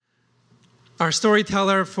Our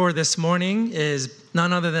storyteller for this morning is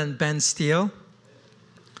none other than Ben Steele.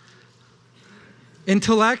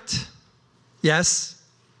 Intellect, yes.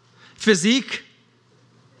 Physique,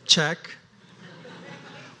 check.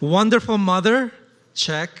 Wonderful mother,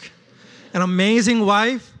 check. An amazing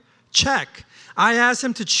wife, check. I asked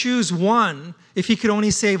him to choose one if he could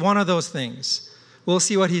only say one of those things. We'll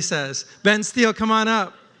see what he says. Ben Steele, come on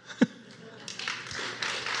up.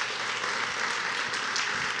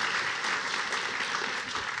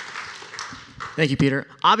 Thank you, Peter.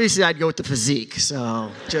 Obviously, I'd go with the physique, so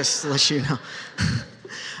just to let you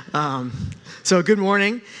know. So good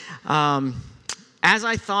morning. As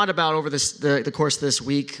I thought about over the course of this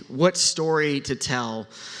week, what story to tell,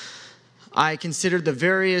 I considered the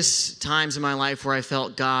various times in my life where I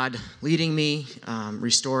felt God leading me,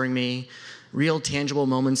 restoring me, real tangible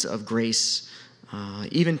moments of grace,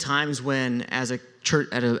 even times when, as a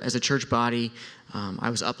church body, I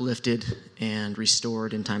was uplifted and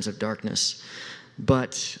restored in times of darkness.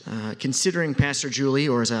 But considering Pastor Julie,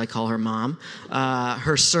 or as I call her mom,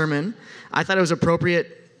 her sermon, I thought it was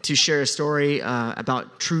appropriate to share a story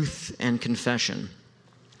about truth and confession.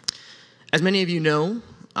 As many of you know,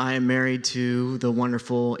 I am married to the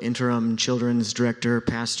wonderful interim children's director,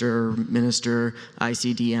 pastor, minister,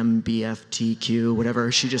 ICDM, BFTQ,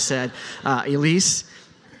 whatever she just said, Elise.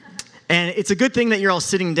 And it's a good thing that you're all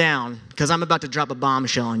sitting down, because I'm about to drop a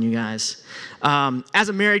bombshell on you guys. As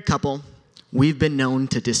a married couple, we've been known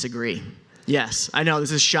to disagree. Yes, I know,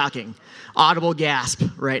 this is shocking. Audible gasp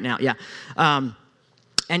right now, yeah.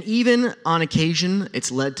 And even on occasion,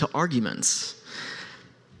 it's led to arguments.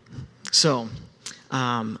 So,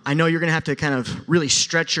 I know you're going to have to kind of really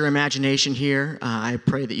stretch your imagination here. I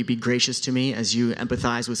pray that you be gracious to me as you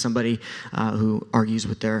empathize with somebody who argues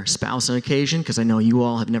with their spouse on occasion, because I know you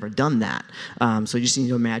all have never done that. So you just need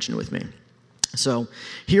to imagine with me. So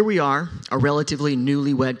here we are, a relatively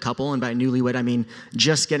newlywed couple, and by newlywed I mean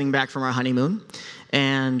just getting back from our honeymoon.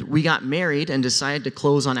 And we got married and decided to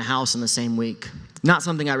close on a house in the same week. Not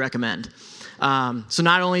something I recommend. So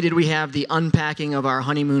not only did we have the unpacking of our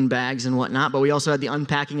honeymoon bags and whatnot, but we also had the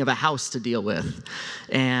unpacking of a house to deal with.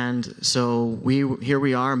 And so here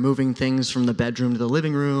we are moving things from the bedroom to the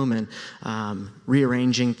living room and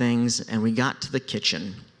rearranging things, and we got to the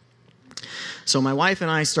kitchen. So my wife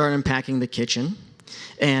and I started unpacking the kitchen.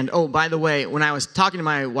 And oh, by the way, when I was talking to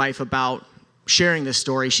my wife about sharing this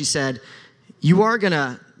story, she said, "You are going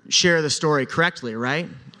to share the story correctly, right?"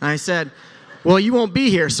 And I said, "Well, you won't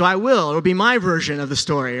be here, so I will. It'll be my version of the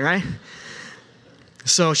story, right?"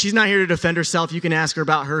 So she's not here to defend herself. You can ask her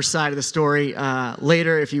about her side of the story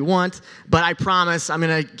later if you want. But I promise I'm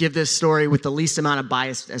going to give this story with the least amount of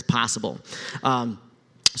bias as possible.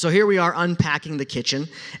 So here we are unpacking the kitchen,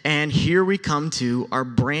 and here we come to our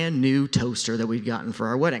brand new toaster that we'd gotten for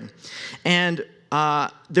our wedding. And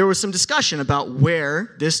there was some discussion about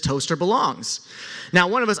where this toaster belongs. Now,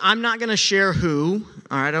 one of us, I'm not going to share who,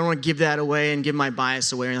 all right, I don't want to give that away and give my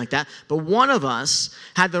bias away or anything like that, but one of us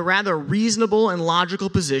had the rather reasonable and logical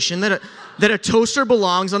position that a toaster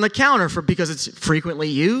belongs on the counter because it's frequently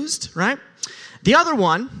used, right? The other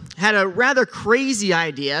one had a rather crazy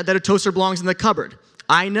idea that a toaster belongs in the cupboard.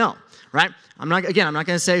 I know, right? I'm not going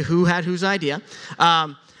to say who had whose idea.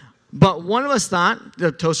 But one of us thought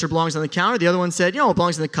the toaster belongs on the counter. The other one said, it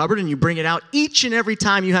belongs in the cupboard, and you bring it out each and every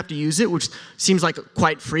time you have to use it, which seems like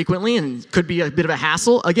quite frequently and could be a bit of a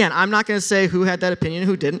hassle. Again, I'm not going to say who had that opinion and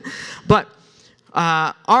who didn't. But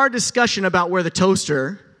our discussion about where the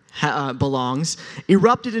toaster belongs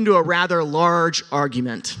erupted into a rather large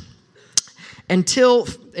argument. Until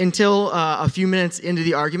a few minutes into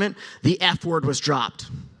the argument, the F word was dropped.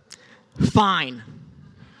 Fine.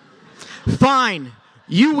 Fine.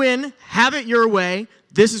 You win. Have it your way.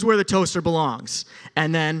 This is where the toaster belongs.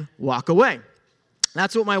 And then walk away.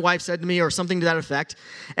 That's what my wife said to me, or something to that effect.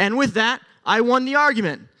 And with that, I won the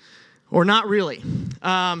argument. Or not really.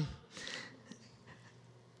 The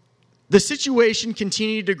situation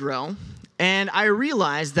continued to grow, and I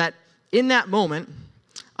realized that in that moment,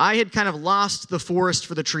 I had kind of lost the forest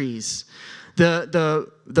for the trees. The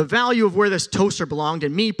value of where this toaster belonged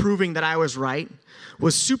and me proving that I was right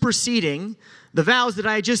was superseding the vows that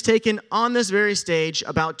I had just taken on this very stage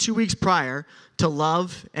about 2 weeks prior to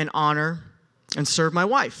love and honor and serve my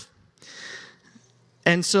wife.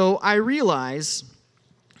 And so I realize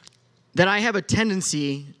that I have a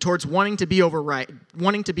tendency towards wanting to be right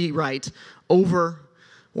over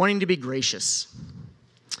wanting to be gracious.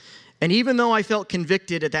 And even though I felt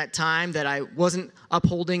convicted at that time that I wasn't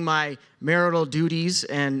upholding my marital duties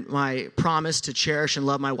and my promise to cherish and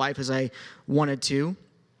love my wife as I wanted to,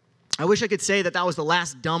 I wish I could say that that was the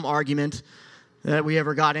last dumb argument that we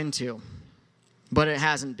ever got into. but it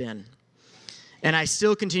hasn't been. And I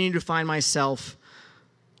still continue to find myself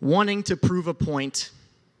wanting to prove a point,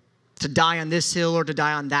 to die on this hill or to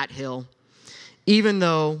die on that hill, even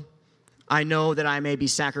though I know that I may be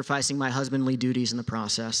sacrificing my husbandly duties in the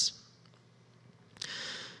process.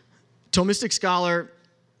 Thomistic scholar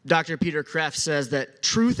Dr. Peter Kreeft says that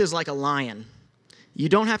truth is like a lion. You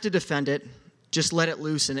don't have to defend it, just let it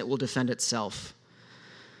loose and it will defend itself.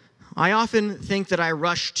 I often think that I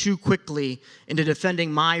rush too quickly into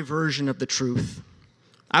defending my version of the truth.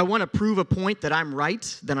 I want to prove a point that I'm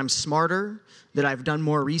right, that I'm smarter, that I've done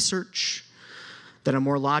more research, that I'm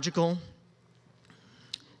more logical.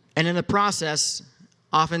 And in the process,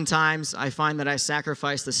 oftentimes I find that I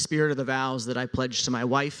sacrifice the spirit of the vows that I pledged to my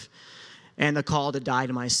wife and the call to die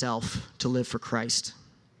to myself, to live for Christ.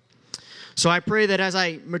 So I pray that as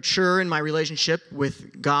I mature in my relationship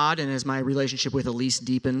with God and as my relationship with Elise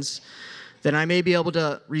deepens, that I may be able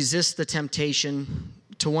to resist the temptation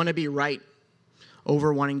to want to be right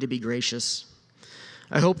over wanting to be gracious.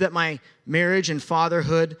 I hope that my marriage and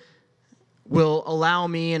fatherhood will allow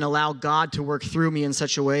me and allow God to work through me in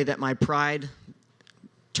such a way that my pride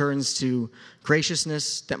turns to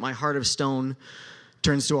graciousness, that my heart of stone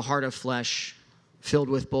turns to a heart of flesh filled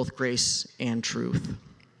with both grace and truth.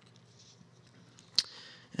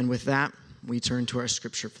 And with that, we turn to our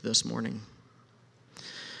scripture for this morning.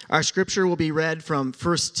 Our scripture will be read from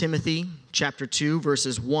 1 Timothy chapter 2,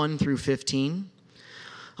 verses 1 through 15.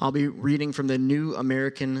 I'll be reading from the New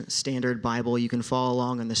American Standard Bible. You can follow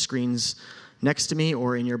along on the screens next to me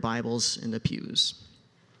or in your Bibles in the pews.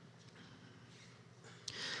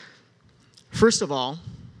 First of all,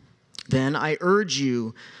 then, I urge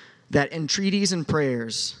you that entreaties and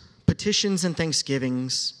prayers, petitions and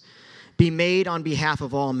thanksgivings be made on behalf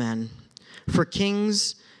of all men, for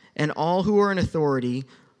kings and all who are in authority,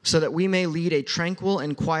 so that we may lead a tranquil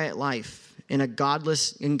and quiet life in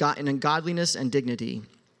godliness and dignity.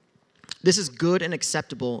 This is good and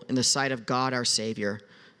acceptable in the sight of God our Savior,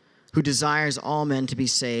 who desires all men to be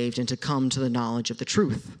saved and to come to the knowledge of the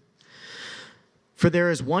truth. For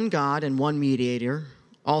there is one God and one mediator,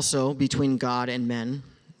 also between God and men,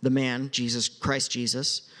 the man, Christ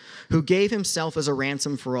Jesus, who gave himself as a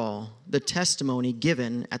ransom for all, the testimony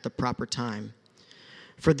given at the proper time.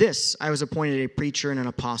 For this I was appointed a preacher and an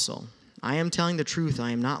apostle. I am telling the truth,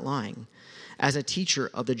 I am not lying, as a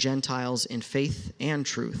teacher of the Gentiles in faith and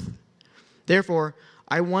truth. Therefore,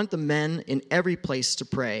 I want the men in every place to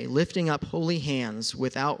pray, lifting up holy hands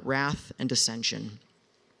without wrath and dissension.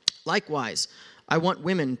 Likewise, I want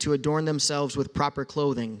women to adorn themselves with proper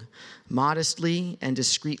clothing, modestly and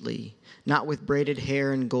discreetly, not with braided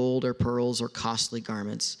hair and gold or pearls or costly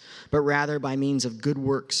garments, but rather by means of good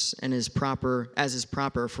works and as is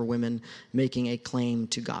proper for women making a claim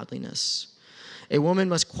to godliness. A woman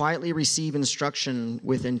must quietly receive instruction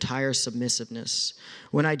with entire submissiveness.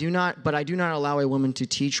 But I do not allow a woman to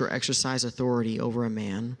teach or exercise authority over a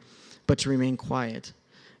man, but to remain quiet.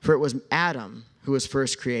 For it was Adam who was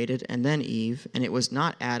first created, and then Eve, and it was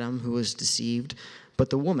not Adam who was deceived, but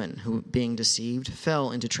the woman who, being deceived, fell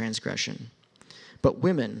into transgression. But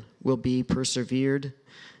women will be persevered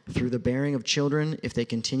through the bearing of children if they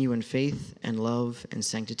continue in faith and love and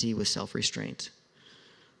sanctity with self-restraint.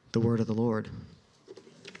 The word of the Lord.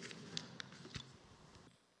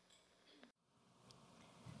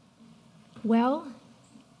 Well,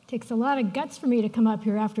 it takes a lot of guts for me to come up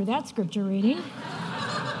here after that scripture reading.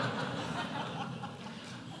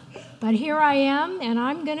 But here I am, and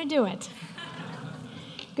I'm going to do it.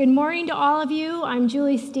 Good morning to all of you. I'm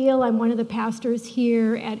Julie Steele. I'm one of the pastors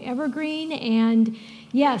here at Evergreen. And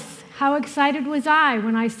yes, how excited was I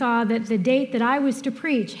when I saw that the date that I was to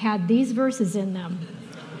preach had these verses in them.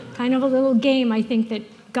 Kind of a little game. I think that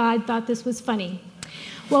God thought this was funny.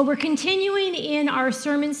 Well, we're continuing in our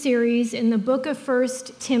sermon series in the book of 1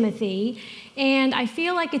 Timothy. And I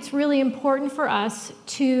feel like it's really important for us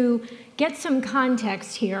to get some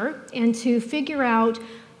context here and to figure out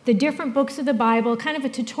the different books of the Bible, kind of a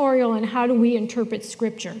tutorial on how do we interpret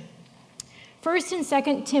Scripture. 1 and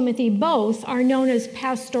 2 Timothy both are known as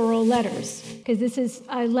pastoral letters, because this is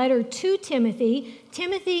a letter to Timothy.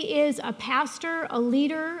 Timothy is a pastor, a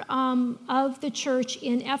leader of the church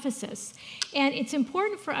in Ephesus. And it's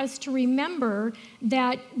important for us to remember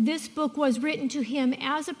that this book was written to him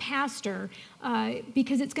as a pastor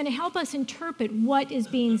because it's going to help us interpret what is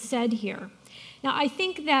being said here. Now, I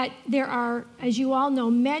think that there are, as you all know,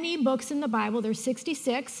 many books in the Bible. There's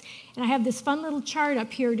 66, and I have this fun little chart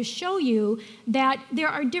up here to show you that there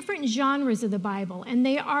are different genres of the Bible, and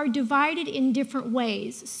they are divided in different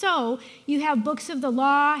ways. So you have books of the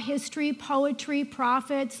law, history, poetry,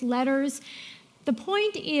 prophets, letters. The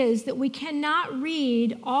point is that we cannot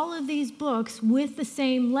read all of these books with the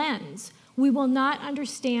same lens. We will not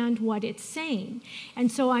understand what it's saying.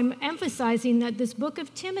 And so I'm emphasizing that this book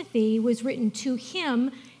of Timothy was written to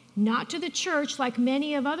him, not to the church like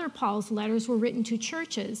many of other Paul's letters were written to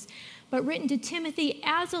churches, but written to Timothy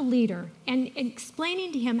as a leader and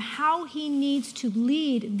explaining to him how he needs to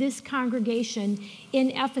lead this congregation in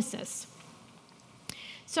Ephesus.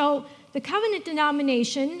 So the Covenant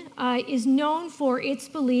denomination is known for its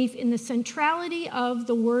belief in the centrality of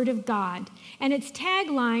the Word of God. And its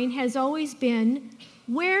tagline has always been,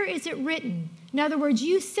 where is it written? In other words,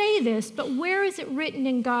 you say this, but where is it written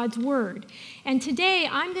in God's Word? And today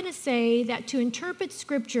I'm going to say that to interpret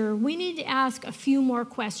Scripture, we need to ask a few more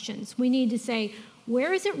questions. We need to say,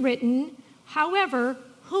 where is it written? However,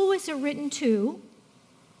 who is it written to?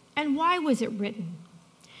 And why was it written?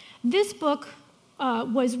 This book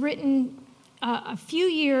was written a few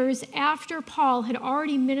years after Paul had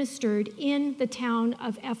already ministered in the town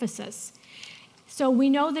of Ephesus. So we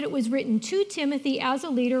know that it was written to Timothy as a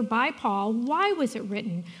leader by Paul. Why was it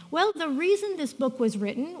written? Well, the reason this book was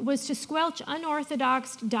written was to squelch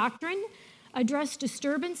unorthodox doctrine, address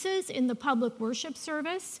disturbances in the public worship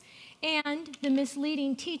service, and the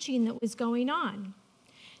misleading teaching that was going on.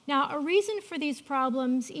 Now, a reason for these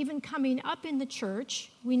problems even coming up in the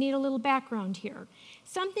church, we need a little background here.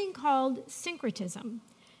 Something called syncretism.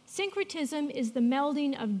 Syncretism is the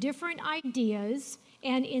melding of different ideas,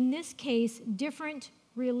 and in this case, different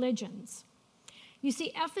religions. You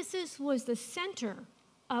see, Ephesus was the center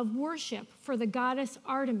of worship for the goddess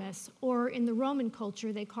Artemis, or in the Roman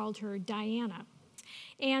culture, they called her Diana.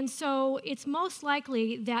 And so it's most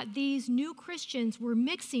likely that these new Christians were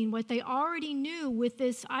mixing what they already knew with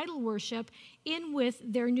this idol worship in with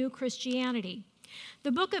their new Christianity.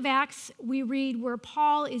 The book of Acts, we read where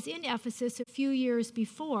Paul is in Ephesus a few years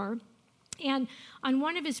before, and on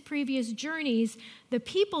one of his previous journeys, the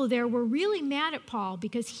people there were really mad at Paul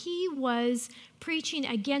because he was preaching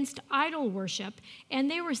against idol worship, and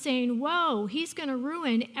they were saying, whoa, he's going to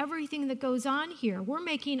ruin everything that goes on here. We're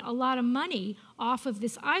making a lot of money off of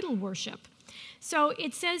this idol worship. So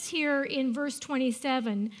it says here in verse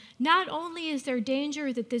 27, not only is there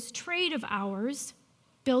danger that this trade of ours,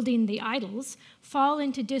 building the idols, fall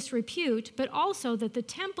into disrepute, but also that the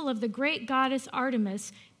temple of the great goddess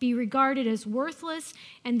Artemis be regarded as worthless,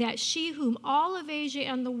 and that she whom all of Asia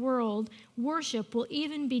and the world worship will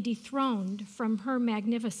even be dethroned from her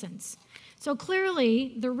magnificence. So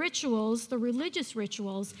clearly, the rituals, the religious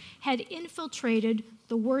rituals, had infiltrated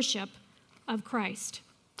the worship of Christ.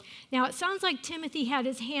 Now, it sounds like Timothy had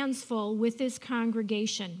his hands full with this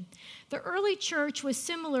congregation. The early church was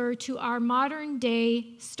similar to our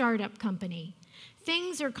modern-day startup company.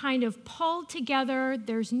 Things are kind of pulled together.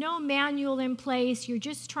 There's no manual in place. You're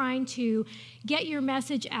just trying to get your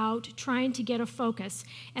message out, trying to get a focus.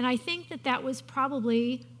 And I think that that was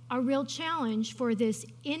probably a real challenge for this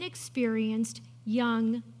inexperienced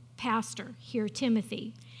young pastor here,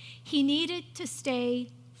 Timothy. He needed to stay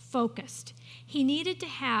focused. He needed to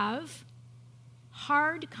have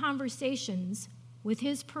hard conversations with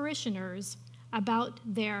his parishioners about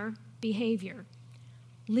their behavior.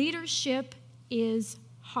 Leadership is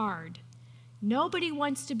hard. Nobody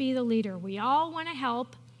wants to be the leader. We all want to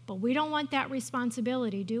help, but we don't want that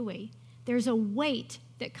responsibility, do we? There's a weight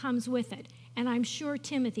that comes with it, and I'm sure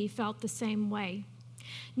Timothy felt the same way.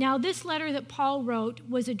 Now, this letter that Paul wrote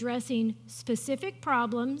was addressing specific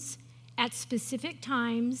problems at specific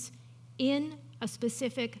times in a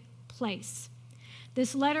specific place.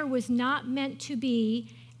 This letter was not meant to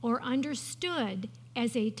be or understood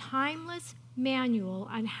as a timeless manual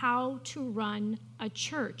on how to run a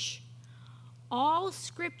church. All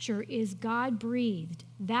Scripture is God-breathed.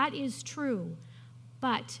 That is true,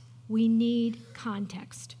 but we need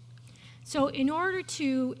context. So in order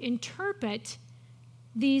to interpret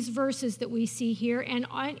these verses that we see here and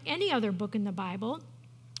any other book in the Bible,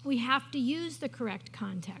 we have to use the correct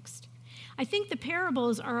context. I think the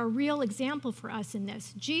parables are a real example for us in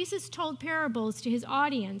this. Jesus told parables to his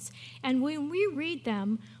audience, and when we read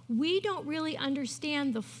them, we don't really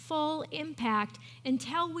understand the full impact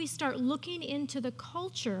until we start looking into the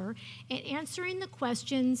culture and answering the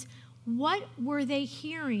questions, what were they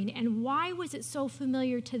hearing and why was it so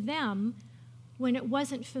familiar to them when it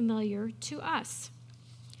wasn't familiar to us?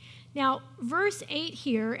 Now, verse 8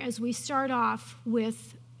 here, as we start off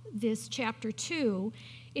with this chapter 2,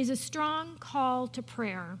 is a strong call to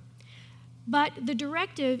prayer. But the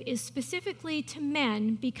directive is specifically to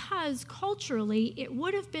men because culturally it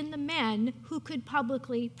would have been the men who could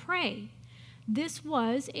publicly pray. This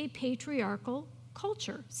was a patriarchal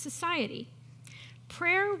culture, society.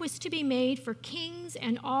 Prayer was to be made for kings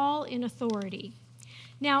and all in authority.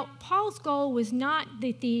 Now, Paul's goal was not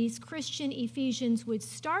that these Christian Ephesians would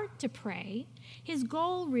start to pray. His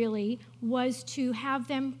goal really was to have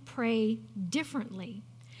them pray differently.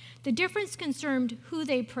 The difference concerned who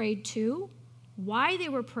they prayed to, why they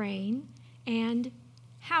were praying, and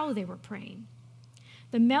how they were praying.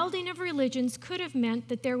 The melding of religions could have meant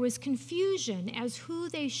that there was confusion as who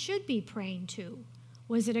they should be praying to.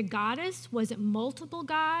 Was it a goddess? Was it multiple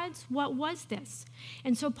gods? What was this?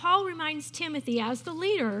 And so Paul reminds Timothy, as the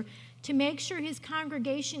leader, to make sure his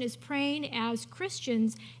congregation is praying as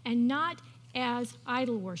Christians and not as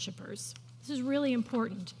idol worshipers. This is really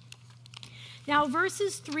important. Now,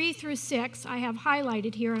 verses 3 through 6 I have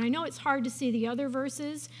highlighted here, and I know it's hard to see the other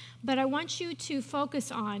verses, but I want you to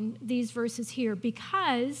focus on these verses here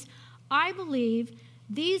because I believe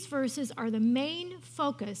these verses are the main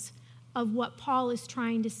focus of what Paul is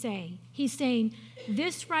trying to say. He's saying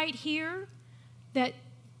this right here, that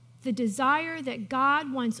the desire that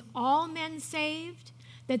God wants all men saved,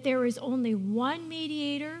 that there is only one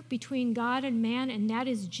mediator between God and man, and that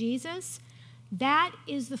is Jesus. That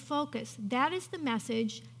is the focus. That is the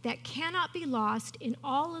message that cannot be lost in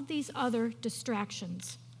all of these other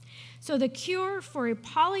distractions. So the cure for a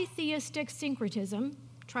polytheistic syncretism,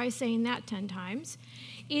 try saying that 10 times,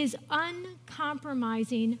 is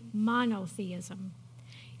uncompromising monotheism.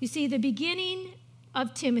 You see, the beginning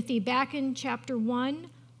of Timothy, back in chapter 1,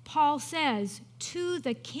 Paul says, "To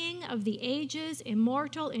the King of the ages,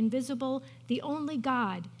 immortal, invisible, the only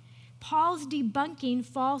God." Paul's debunking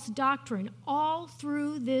false doctrine all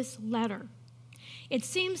through this letter. It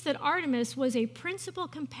seems that Artemis was a principal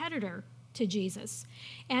competitor to Jesus,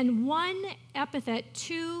 and one epithet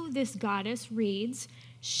to this goddess reads,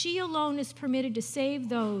 "She alone is permitted to save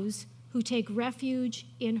those who take refuge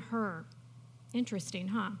in her." Interesting,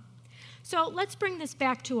 huh? So let's bring this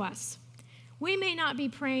back to us. We may not be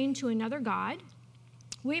praying to another God.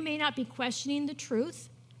 We may not be questioning the truth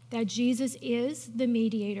that Jesus is the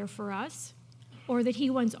mediator for us, or that he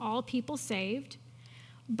wants all people saved.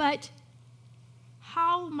 But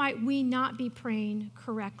how might we not be praying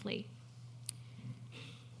correctly?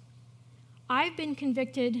 I've been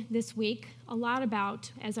convicted this week a lot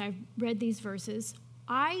about, as I've read these verses,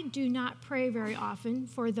 I do not pray very often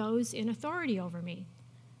for those in authority over me,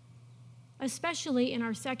 especially in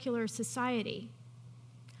our secular society.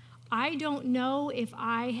 I don't know if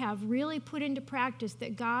I have really put into practice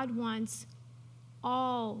that God wants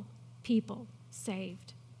all people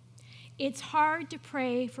saved. It's hard to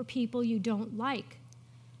pray for people you don't like.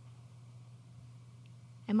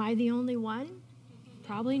 Am I the only one?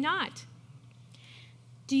 Probably not.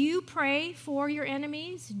 Do you pray for your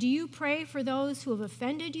enemies? Do you pray for those who have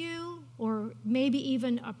offended you or maybe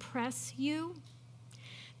even oppress you?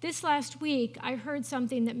 This last week, I heard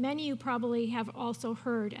something that many of you probably have also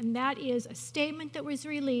heard, and that is a statement that was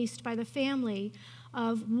released by the family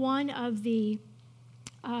of one of the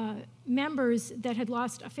members that had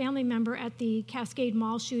lost a family member at the Cascade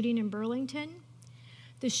Mall shooting in Burlington.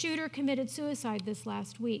 The shooter committed suicide this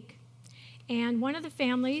last week. And one of the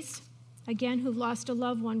families, again, who lost a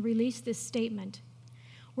loved one, released this statement.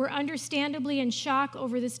 "We're understandably in shock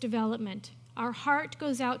over this development. Our heart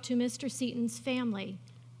goes out to Mr. Seaton's family,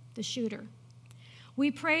 the shooter.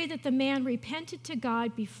 We pray that the man repented to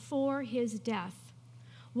God before his death.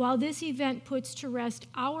 While this event puts to rest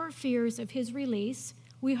our fears of his release,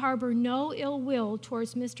 we harbor no ill will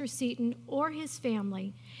towards Mr. Seaton or his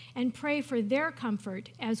family and pray for their comfort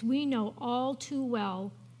as we know all too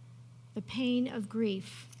well the pain of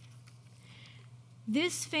grief."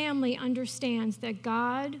 This family understands that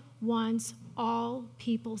God wants all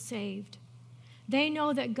people saved. They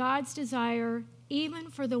know that God's desire,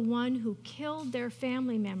 even for the one who killed their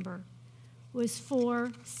family member, was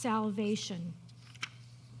for salvation.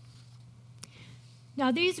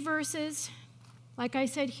 Now, these verses, like I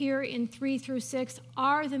said here in 3 through 6,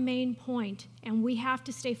 are the main point, and we have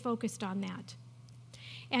to stay focused on that.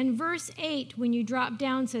 And verse 8, when you drop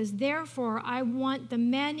down, says, "Therefore I want the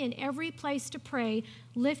men in every place to pray,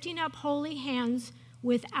 lifting up holy hands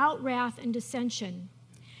without wrath and dissension."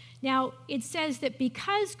 Now, it says that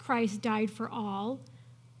because Christ died for all,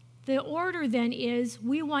 the order then is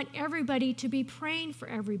we want everybody to be praying for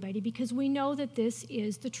everybody because we know that this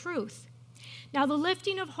is the truth. Now, the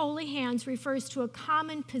lifting of holy hands refers to a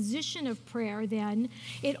common position of prayer then.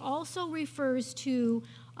 It also refers to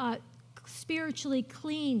spiritually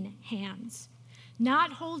clean hands,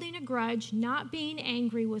 not holding a grudge, not being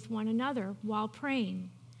angry with one another while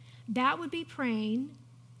praying. That would be praying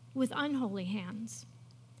with unholy hands.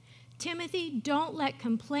 Timothy, don't let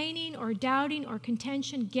complaining or doubting or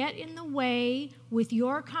contention get in the way with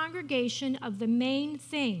your congregation of the main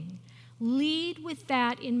thing. Lead with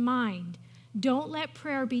that in mind. Don't let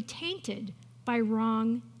prayer be tainted by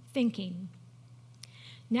wrong thinking.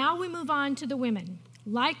 Now we move on to the women.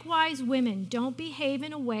 Likewise, women, don't behave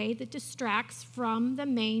in a way that distracts from the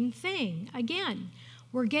main thing. Again,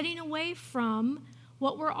 we're getting away from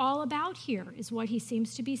what we're all about here, is what he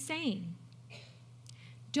seems to be saying.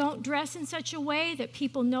 Don't dress in such a way that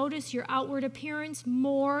people notice your outward appearance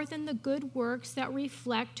more than the good works that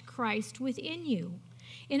reflect Christ within you.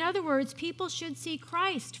 In other words, people should see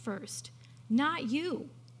Christ first, not you.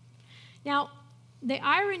 Now, the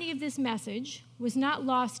irony of this message was not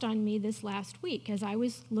lost on me this last week as I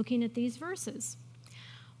was looking at these verses.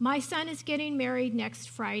 My son is getting married next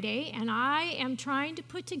Friday, and I am trying to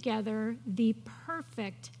put together the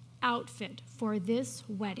perfect outfit for this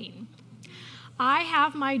wedding. I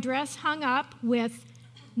have my dress hung up with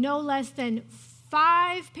no less than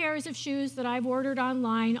 5 pairs of shoes that I've ordered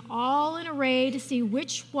online, all in array to see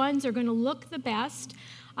which ones are going to look the best.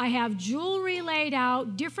 I have jewelry laid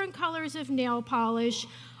out, different colors of nail polish.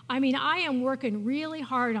 I mean, I am working really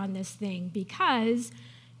hard on this thing because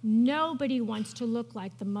nobody wants to look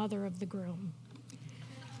like the mother of the groom.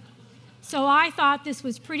 So I thought this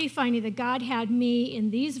was pretty funny that God had me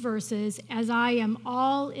in these verses as I am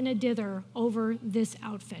all in a dither over this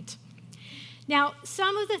outfit. Now,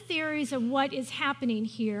 some of the theories of what is happening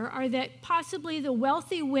here are that possibly the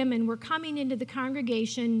wealthy women were coming into the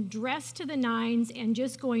congregation dressed to the nines and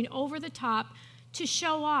just going over the top to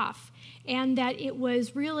show off, and that it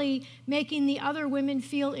was really making the other women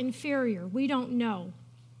feel inferior. We don't know.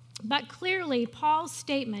 But clearly, Paul's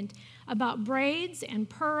statement about braids and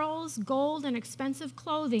pearls, gold, and expensive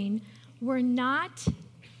clothing were not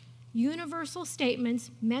universal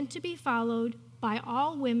statements meant to be followed by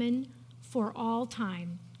all women for all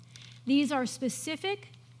time. These are specific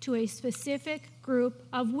to a specific group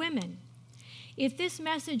of women. If this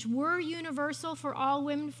message were universal for all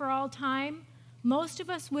women for all time, most of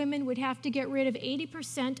us women would have to get rid of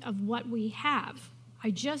 80% of what we have. I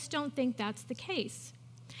just don't think that's the case.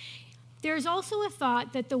 There's also a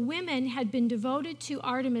thought that the women had been devoted to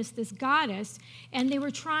Artemis, this goddess, and they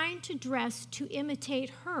were trying to dress to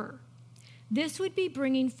imitate her. This would be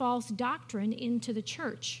bringing false doctrine into the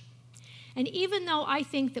church. And even though I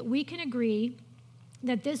think that we can agree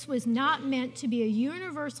that this was not meant to be a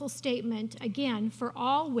universal statement, again, for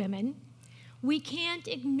all women, we can't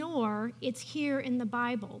ignore it's here in the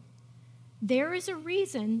Bible. There is a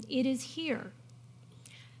reason it is here.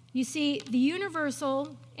 You see, the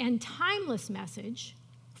universal and timeless message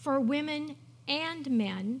for women and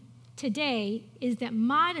men today is that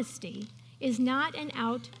modesty is not an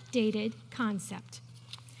outdated concept.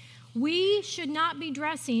 We should not be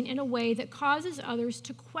dressing in a way that causes others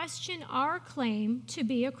to question our claim to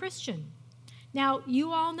be a Christian. Now,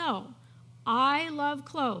 you all know, I love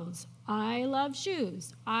clothes, I love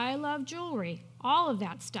shoes, I love jewelry, all of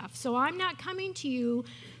that stuff. So I'm not coming to you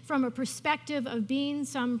from a perspective of being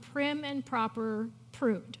some prim and proper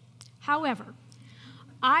prude. However,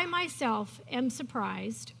 I myself am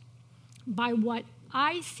surprised by what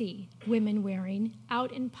I see women wearing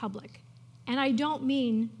out in public. And I don't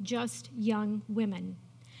mean just young women.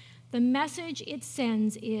 The message it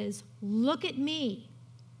sends is, look at me.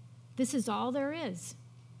 This is all there is.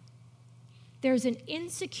 There's an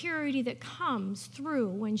insecurity that comes through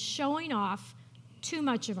when showing off too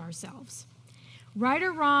much of ourselves. Right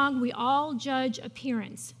or wrong, we all judge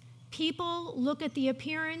appearance. People look at the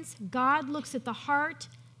appearance, God looks at the heart.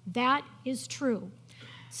 That is true.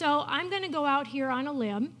 So I'm going to go out here on a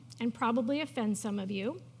limb and probably offend some of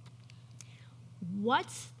you.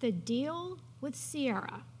 What's the deal with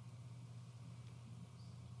Sierra?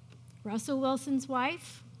 Russell Wilson's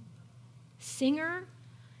wife, singer.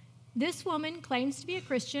 This woman claims to be a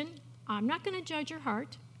Christian. I'm not going to judge her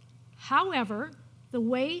heart. However, the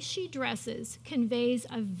way she dresses conveys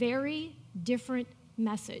a very different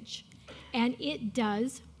message, and it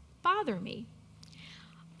does bother me.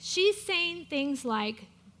 She's saying things like,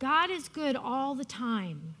 God is good all the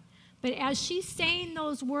time. But as she's saying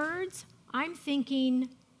those words, I'm thinking,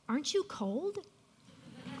 aren't you cold?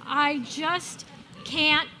 I just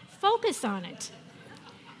can't focus on it.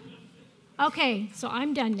 Okay, so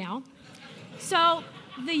I'm done now. So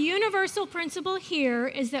the universal principle here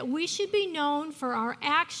is that we should be known for our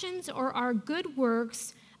actions or our good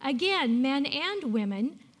works, again, men and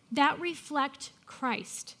women, that reflect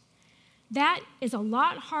Christ. That is a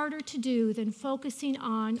lot harder to do than focusing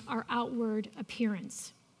on our outward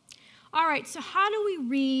appearance. All right, so how do we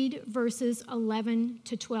read verses 11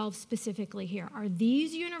 to 12 specifically here? Are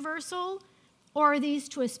these universal, or are these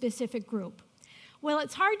to a specific group? Well,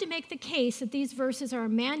 it's hard to make the case that these verses are a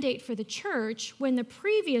mandate for the church when the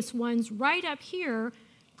previous ones right up here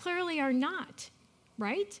clearly are not,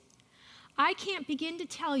 right? I can't begin to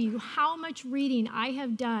tell you how much reading I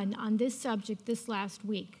have done on this subject this last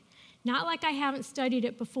week. Not like I haven't studied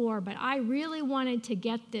it before, but I really wanted to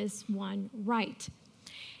get this one right.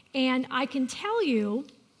 And I can tell you,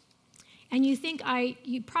 and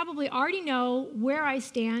you probably already know where I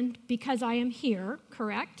stand because I am here,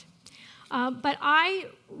 correct? But I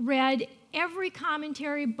read every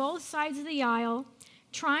commentary, both sides of the aisle,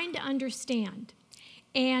 trying to understand.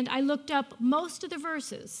 And I looked up most of the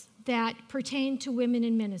verses that pertain to women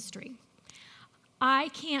in ministry. I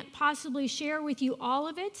can't possibly share with you all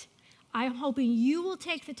of it. I'm hoping you will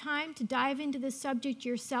take the time to dive into this subject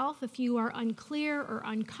yourself if you are unclear or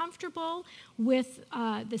uncomfortable with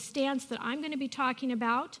the stance that I'm going to be talking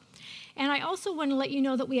about. And I also want to let you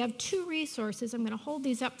know that we have 2 resources. I'm going to hold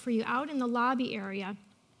these up for you out in the lobby area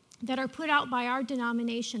that are put out by our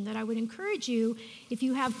denomination that I would encourage you, if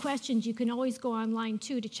you have questions, you can always go online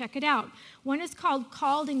too to check it out. One is called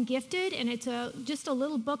Called and Gifted, and it's just a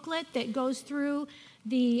little booklet that goes through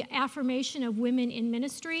the affirmation of women in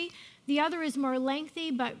ministry. The other is more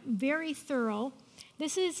lengthy but very thorough.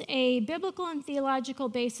 This is a biblical and theological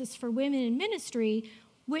basis for women in ministry,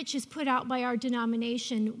 which is put out by our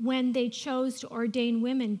denomination when they chose to ordain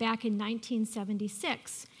women back in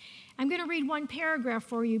 1976. I'm going to read one paragraph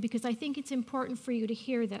for you because I think it's important for you to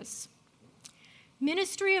hear this.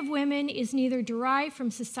 Ministry of women is neither derived from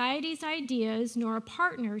society's ideas nor a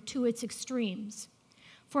partner to its extremes.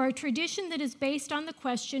 For a tradition that is based on the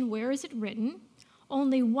question, where is it written?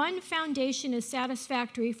 Only one foundation is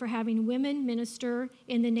satisfactory for having women minister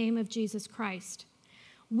in the name of Jesus Christ.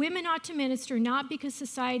 Women ought to minister not because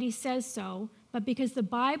society says so, but because the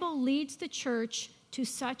Bible leads the church to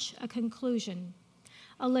such a conclusion.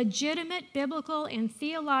 A legitimate biblical and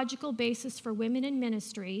theological basis for women in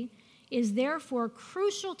ministry is therefore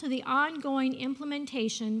crucial to the ongoing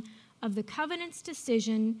implementation of the covenant's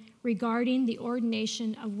decision regarding the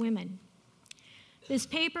ordination of women. This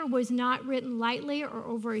paper was not written lightly or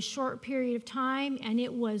over a short period of time, and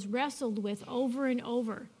it was wrestled with over and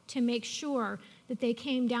over to make sure that they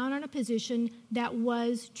came down on a position that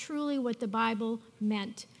was truly what the Bible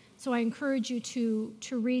meant. So I encourage you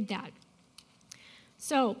to read that.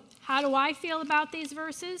 So, how do I feel about these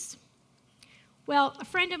verses? Well, a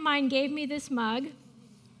friend of mine gave me this mug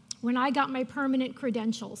when I got my permanent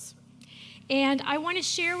credentials. And I want to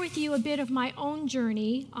share with you a bit of my own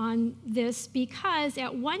journey on this because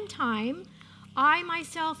at one time, I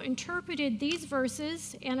myself interpreted these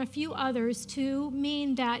verses and a few others to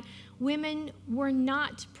mean that women were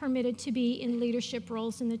not permitted to be in leadership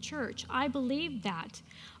roles in the church. I believed that.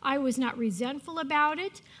 I was not resentful about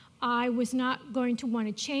it. I was not going to want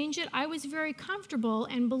to change it. I was very comfortable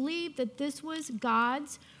and believed that this was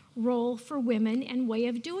God's role for women and way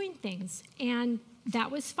of doing things, and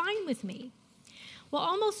that was fine with me. Well,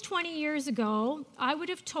 almost 20 years ago, I would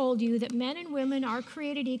have told you that men and women are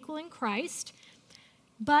created equal in Christ,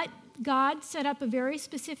 but God set up a very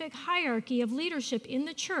specific hierarchy of leadership in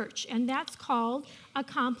the church, and that's called a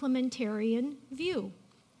complementarian view.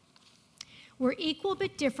 We're equal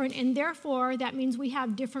but different, and therefore that means we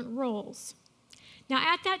have different roles. Now,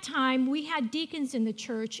 at that time, we had deacons in the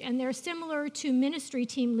church, and they're similar to ministry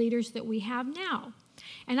team leaders that we have now.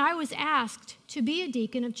 And I was asked to be a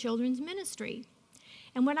deacon of children's ministry.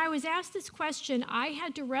 And when I was asked this question, I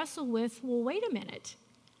had to wrestle with, well, wait a minute.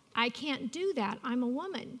 I can't do that. I'm a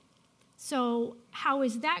woman. So how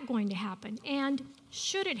is that going to happen? And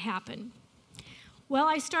should it happen? Well,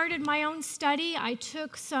 I started my own study. I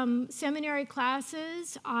took some seminary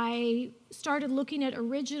classes. I started looking at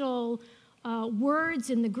original words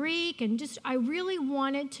in the Greek, and I really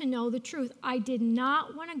wanted to know the truth. I did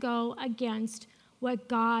not want to go against what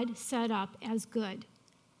God set up as good.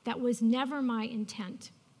 That was never my intent.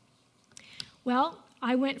 Well,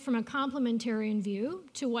 I went from a complementarian view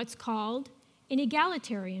to what's called an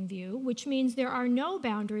egalitarian view, which means there are no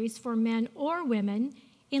boundaries for men or women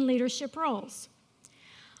in leadership roles.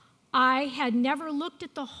 I had never looked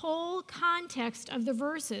at the whole context of the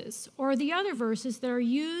verses or the other verses that are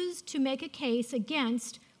used to make a case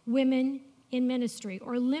against women in ministry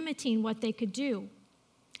or limiting what they could do.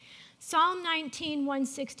 Psalm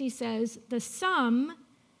 19:160 says, "The sum,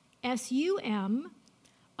 S-U-M,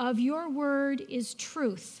 of your word is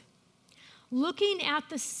truth." Looking at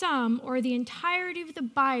the sum or the entirety of the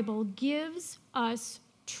Bible gives us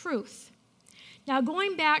truth. Now,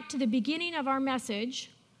 going back to the beginning of our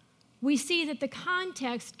message, we see that the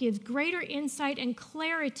context gives greater insight and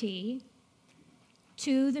clarity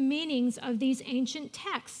to the meanings of these ancient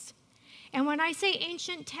texts. And when I say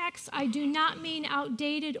ancient texts, I do not mean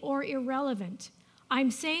outdated or irrelevant. I'm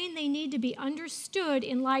saying they need to be understood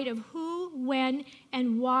in light of who, when,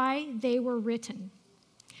 and why they were written.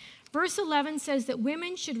 Verse 11 says that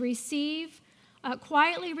women should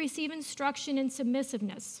quietly receive instruction in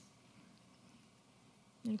submissiveness.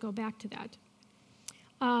 I'm going to go back to that.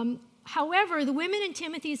 However, the women in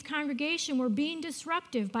Timothy's congregation were being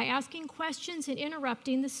disruptive by asking questions and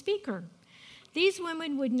interrupting the speaker. These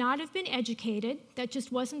women would not have been educated. That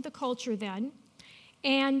just wasn't the culture then.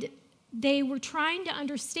 And they were trying to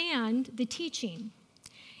understand the teaching.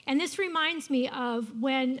 And this reminds me of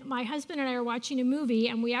when my husband and I are watching a movie,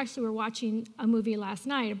 and we actually were watching a movie last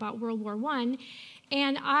night about World War I,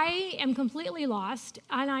 and I am completely lost,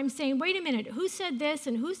 and I'm saying, wait a minute, who said this,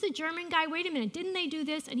 and who's the German guy? Wait a minute, didn't they do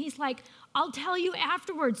this? And he's like, I'll tell you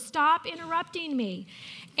afterwards, stop interrupting me.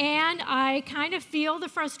 And I kind of feel the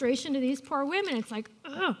frustration of these poor women. It's like,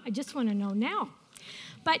 ugh, I just want to know now.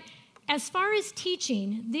 But as far as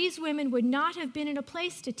teaching, these women would not have been in a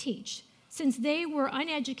place to teach, since they were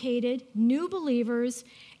uneducated, new believers,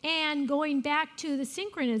 and going back to the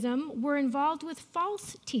synchronism, were involved with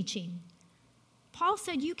false teaching. Paul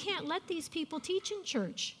said, you can't let these people teach in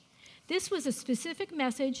church. This was a specific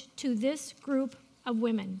message to this group of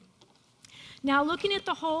women. Now, looking at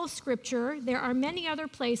the whole scripture, there are many other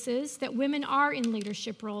places that women are in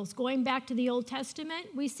leadership roles. Going back to the Old Testament,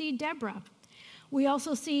 we see Deborah. We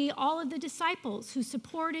also see all of the disciples who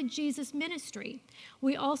supported Jesus' ministry.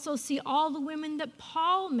 We also see all the women that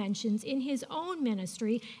Paul mentions in his own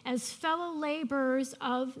ministry as fellow laborers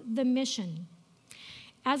of the mission.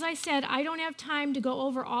 As I said, I don't have time to go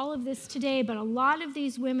over all of this today, but a lot of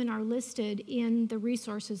these women are listed in the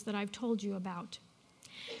resources that I've told you about.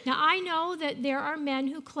 Now, I know that there are men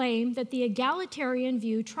who claim that the egalitarian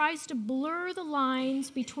view tries to blur the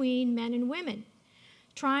lines between men and women,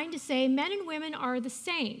 trying to say men and women are the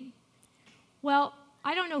same. Well,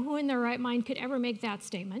 I don't know who in their right mind could ever make that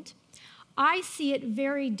statement. I see it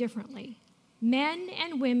very differently. Men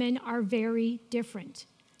and women are very different.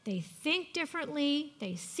 They think differently,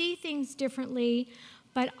 they see things differently,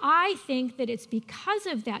 but I think that it's because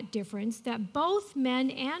of that difference that both men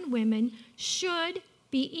and women should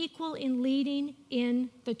be equal in leading in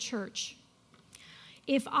the church.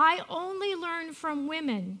 If I only learn from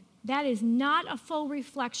women, that is not a full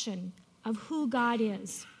reflection of who God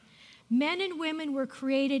is. Men and women were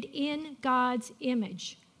created in God's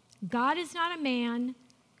image. God is not a man.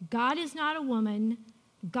 God is not a woman.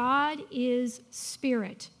 God is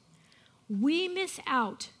spirit. We miss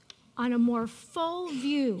out on a more full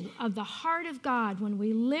view of the heart of God when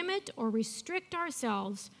we limit or restrict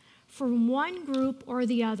ourselves from one group or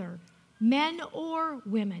the other, men or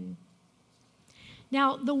women.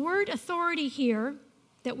 Now, the word authority here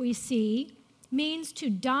that we see means to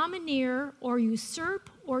domineer or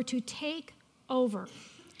usurp or to take over.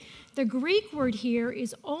 The Greek word here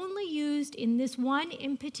is only used in this one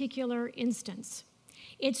in particular instance.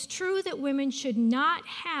 It's true that women should not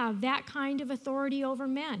have that kind of authority over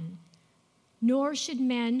men, nor should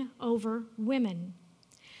men over women.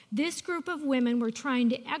 This group of women were trying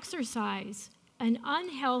to exercise an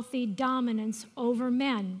unhealthy dominance over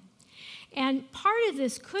men. And part of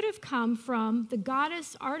this could have come from the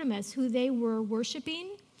goddess Artemis, who they were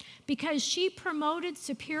worshiping, because she promoted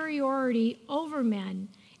superiority over men.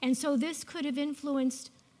 And so this could have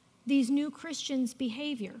influenced these new Christians'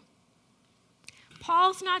 behavior.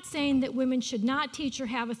 Paul's not saying that women should not teach or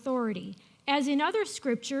have authority. As in other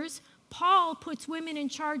scriptures, Paul puts women in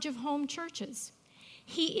charge of home churches.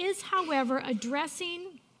 He is, however,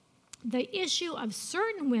 addressing the issue of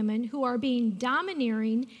certain women who are being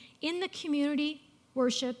domineering in the community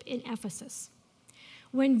worship in Ephesus.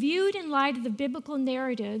 When viewed in light of the biblical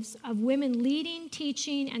narratives of women leading,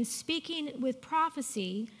 teaching, and speaking with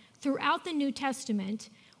prophecy throughout the New Testament,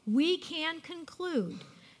 we can conclude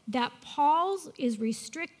that Paul is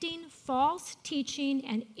restricting false teaching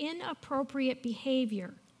and inappropriate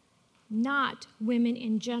behavior, not women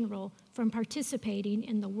in general, from participating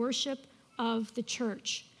in the worship of the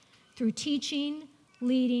church through teaching,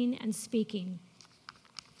 leading, and speaking.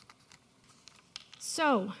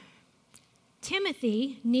 So,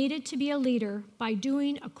 Timothy needed to be a leader by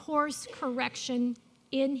doing a course correction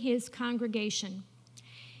in his congregation.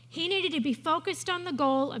 He needed to be focused on the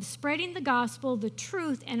goal of spreading the gospel, the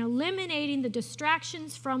truth, and eliminating the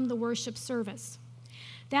distractions from the worship service.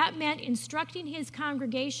 That meant instructing his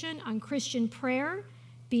congregation on Christian prayer,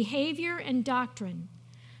 behavior, and doctrine.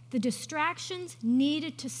 The distractions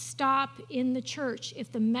needed to stop in the church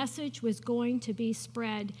if the message was going to be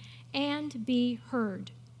spread and be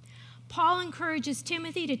heard. Paul encourages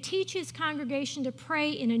Timothy to teach his congregation to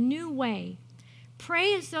pray in a new way.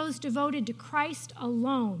 Pray as those devoted to Christ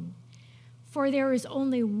alone, for there is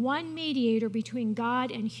only one mediator between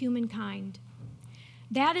God and humankind.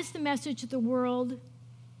 That is the message of the world.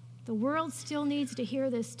 The world still needs to hear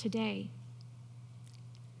this today.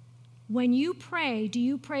 When you pray, do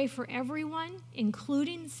you pray for everyone,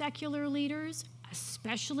 including secular leaders,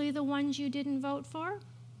 especially the ones you didn't vote for?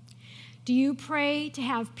 Do you pray to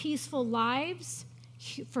have peaceful lives,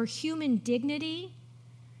 for human dignity?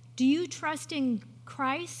 Do you trust in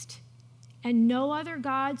Christ and no other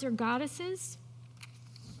gods or goddesses?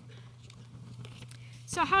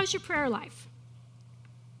 So how's your prayer life?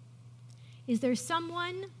 Is there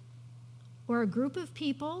someone or a group of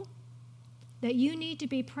people that you need to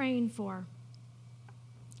be praying for?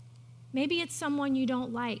 Maybe it's someone you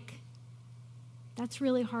don't like. That's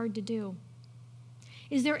really hard to do.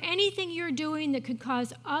 Is there anything you're doing that could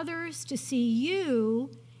cause others to see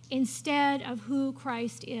you instead of who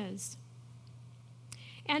Christ is?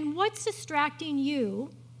 And what's distracting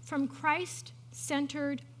you from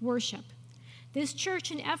Christ-centered worship? This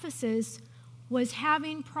church in Ephesus was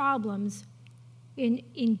having problems in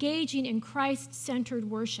engaging in Christ-centered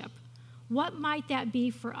worship. What might that be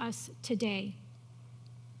for us today?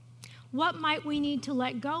 What might we need to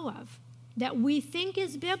let go of that we think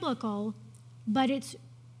is biblical, but it's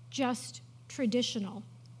just traditional?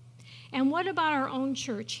 And what about our own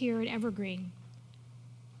church here at Evergreen?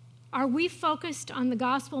 Are we focused on the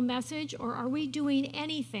gospel message, or are we doing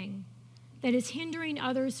anything that is hindering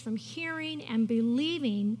others from hearing and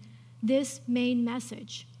believing this main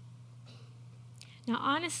message? Now,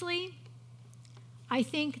 honestly, I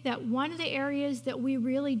think that one of the areas that we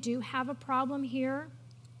really do have a problem here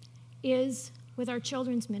is with our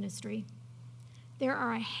children's ministry. There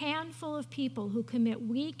are a handful of people who commit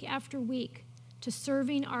week after week to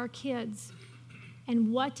serving our kids.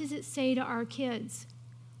 And what does it say to our kids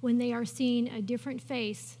when they are seeing a different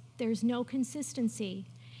face? There's no consistency,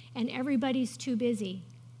 and everybody's too busy.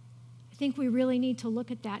 I think we really need to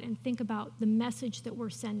look at that and think about the message that we're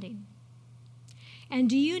sending. And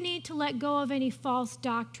do you need to let go of any false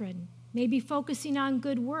doctrine? Maybe focusing on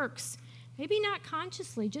good works. Maybe not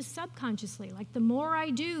consciously, just subconsciously. Like the more I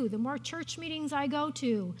do, the more church meetings I go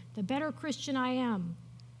to, the better Christian I am.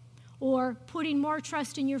 Or putting more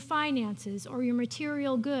trust in your finances or your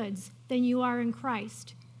material goods than you are in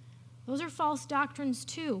Christ. Those are false doctrines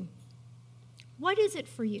too. What is it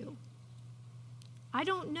for you? I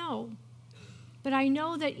don't know. But I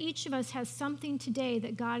know that each of us has something today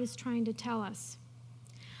that God is trying to tell us.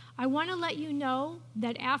 I want to let you know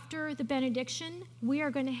that after the benediction, we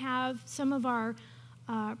are going to have some of our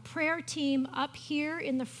prayer team up here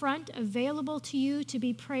in the front available to you to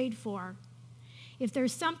be prayed for. If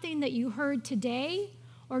there's something that you heard today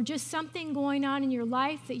or just something going on in your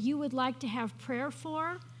life that you would like to have prayer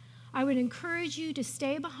for, I would encourage you to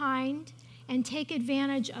stay behind and take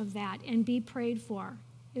advantage of that and be prayed for.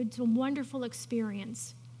 It's a wonderful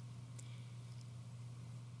experience.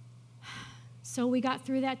 So we got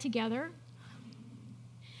through that together.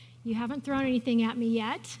 You haven't thrown anything at me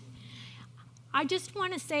yet. I just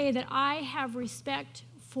want to say that I have respect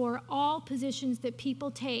for all positions that people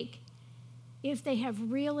take if they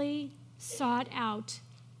have really sought out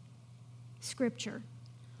Scripture.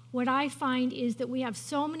 What I find is that we have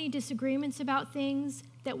so many disagreements about things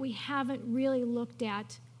that we haven't really looked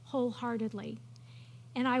at wholeheartedly.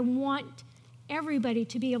 And I want everybody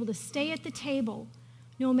to be able to stay at the table,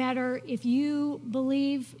 no matter if you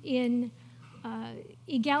believe in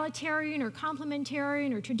egalitarian or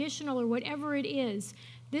complementarian or traditional or whatever it is.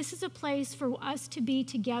 This is a place for us to be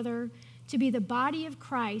together, to be the body of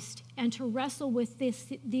Christ, and to wrestle with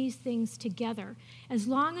these things together, as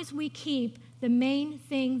long as we keep the main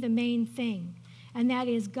thing, and that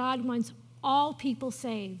is God wants all people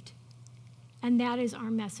saved, and that is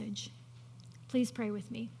our message. Please pray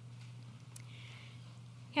with me.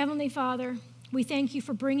 Heavenly Father, we thank you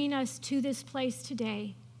for bringing us to this place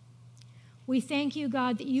today. We thank you,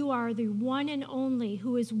 God, that you are the one and only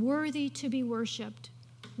who is worthy to be worshiped,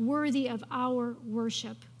 worthy of our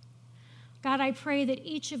worship. God, I pray that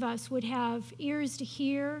each of us would have ears to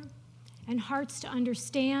hear and hearts to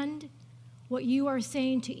understand what you are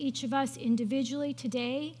saying to each of us individually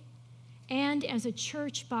today and as a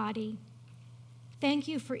church body. Thank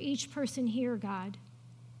you for each person here, God.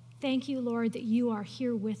 Thank you, Lord, that you are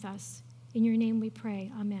here with us. In your name we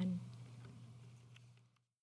pray. Amen.